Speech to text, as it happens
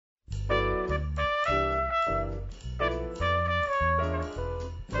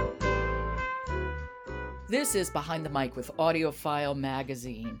This is Behind the Mic with AudioFile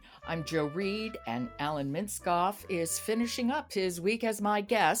Magazine. I'm Joe Reed, and Alan Minskoff is finishing up his week as my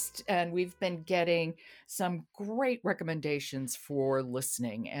guest, and we've been getting some great recommendations for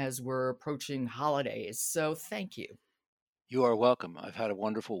listening as we're approaching holidays, so thank you. You are welcome. I've had a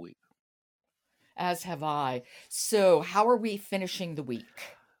wonderful week. As have I. So how are we finishing the week?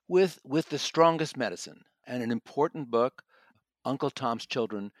 With The Strongest Medicine, and an important book, Uncle Tom's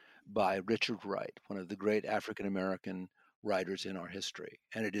Children by Richard Wright, one of the great African American writers in our history.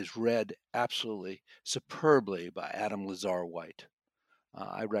 And it is read absolutely superbly by Adam Lazar White.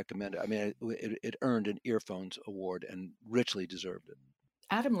 I recommend it. I mean, it earned an Earphones Award and richly deserved it.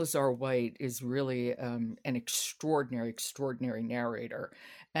 Adam Lazar White is really an extraordinary narrator.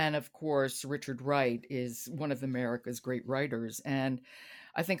 And of course, Richard Wright is one of America's great writers. And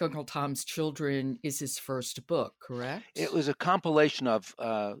I think Uncle Tom's Children is his first book, correct? It was a compilation of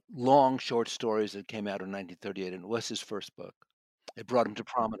long short stories that came out in 1938, and it was his first book. It brought him to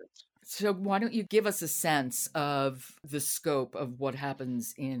prominence. So why don't you give us a sense of the scope of what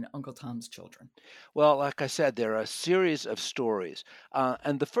happens in Uncle Tom's Children? Well, like I said, there are a series of stories.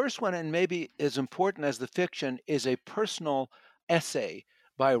 And the first one, and maybe as important as the fiction, is a personal essay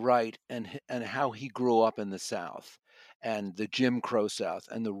by Wright and how he grew up in the South and the Jim Crow South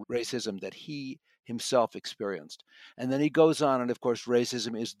and the racism that he himself experienced. And then he goes on, and of course,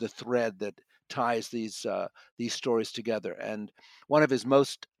 racism is the thread that ties these stories together. And one of his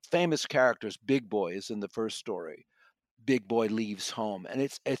most famous characters, Big Boy, is in the first story. Big Boy leaves home, and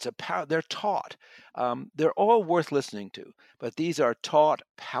it's a power. They're taught. They're all worth listening to, but these are taught,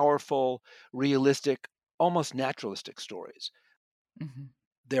 powerful, realistic, almost naturalistic stories. Mm-hmm.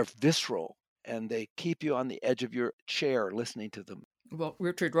 They're visceral, and they keep you on the edge of your chair listening to them. Well,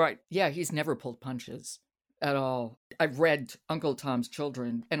 Richard Wright, yeah, he's never pulled punches at all. I've read Uncle Tom's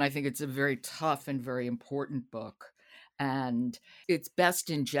Children, and I think it's a very tough and very important book. And it's best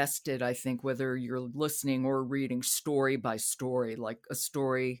ingested, I think, whether you're listening or reading story by story, like a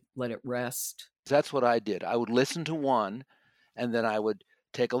story, let it rest. That's what I did. I would listen to one, and then I would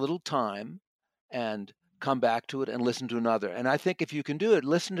take a little time and come back to it and listen to another. And I think if you can do it,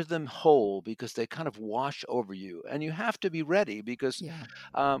 listen to them whole, because they kind of wash over you. And you have to be ready, because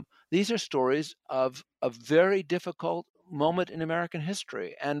these are stories of a very difficult moment in American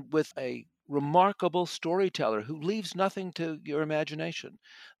history, and with a remarkable storyteller who leaves nothing to your imagination.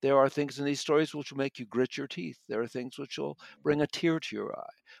 There are things in these stories which will make you grit your teeth. There are things which will bring a tear to your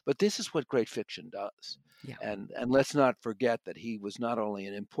eye. But this is what great fiction does. Yeah. And let's not forget that he was not only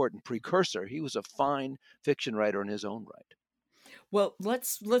an important precursor, he was a fine fiction writer in his own right. Well,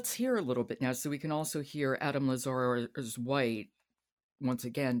 let's hear a little bit now, so we can also hear Adam Lazar's White once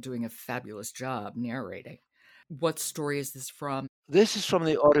again doing a fabulous job narrating. What story is this from? This is from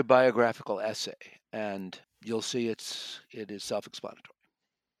the autobiographical essay, and you'll see it is self-explanatory.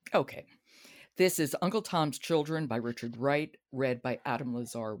 Okay. This is Uncle Tom's Children by Richard Wright, read by Adam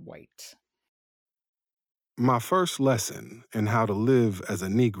Lazar White. My first lesson in how to live as a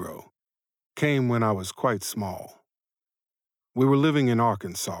Negro came when I was quite small. We were living in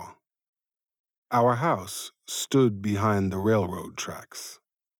Arkansas. Our house stood behind the railroad tracks.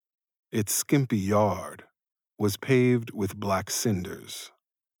 Its skimpy yard was paved with black cinders.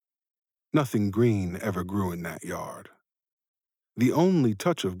 Nothing green ever grew in that yard. The only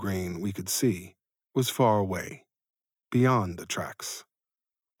touch of green we could see was far away, beyond the tracks,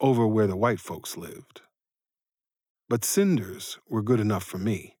 over where the white folks lived. But cinders were good enough for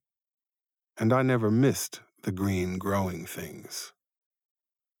me, and I never missed the green growing things.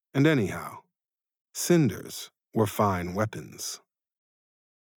 And anyhow, cinders were fine weapons.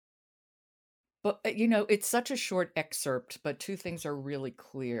 But, it's such a short excerpt, but two things are really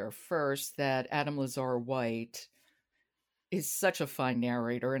clear. First, that Adam Lazar White is such a fine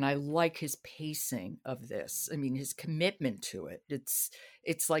narrator, and I like his pacing of this. I mean, his commitment to it.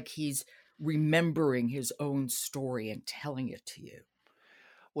 It's like he's remembering his own story and telling it to you.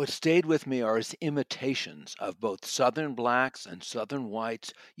 What stayed with me are his imitations of both Southern blacks and Southern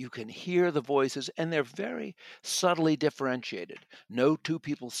whites. You can hear the voices, and they're very subtly differentiated. No two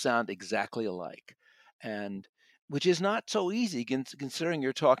people sound exactly alike, and which is not so easy considering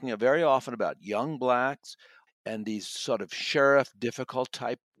you're talking very often about young blacks and these sort of sheriff, difficult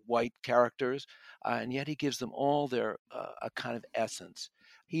type white characters, and yet he gives them all their a kind of essence.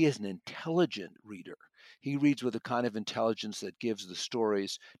 He is an intelligent reader. He reads with a kind of intelligence that gives the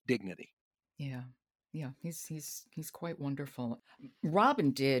stories dignity. Yeah. Yeah, he's quite wonderful.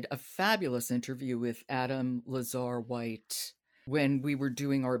 Robin did a fabulous interview with Adam Lazar White when we were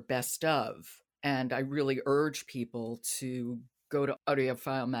doing our best of, and I really urge people to go to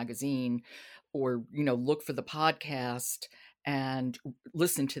AudioFile Magazine or look for the podcast and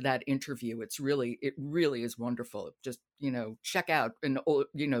listen to that interview. It really is wonderful. Just check out an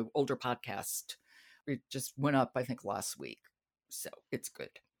older podcast. It just went up, I think, last week, so it's good.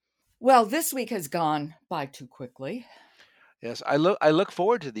 Well, this week has gone by too quickly. Yes, I look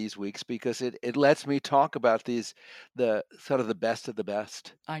forward to these weeks because it lets me talk about the sort of the best of the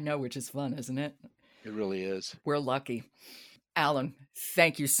best. I know, which is fun, isn't it? It really is. We're lucky. Alan,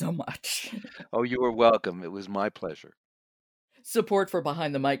 thank you so much. Oh, you are welcome. It was my pleasure. Support for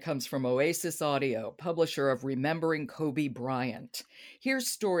Behind the Mic comes from Oasis Audio, publisher of Remembering Kobe Bryant. Here's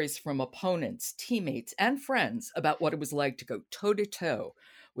stories from opponents, teammates, and friends about what it was like to go toe-to-toe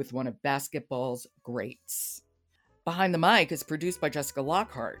with one of basketball's greats. Behind the Mic is produced by Jessica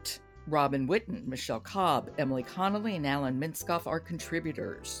Lockhart. Robin Whitten, Michelle Cobb, Emily Connolly, and Alan Minskoff are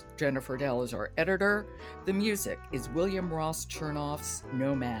contributors. Jennifer Dell is our editor. The music is William Ross Chernoff's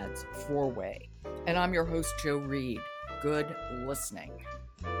Nomads 4-Way. And I'm your host, Jo Reed. Good listening.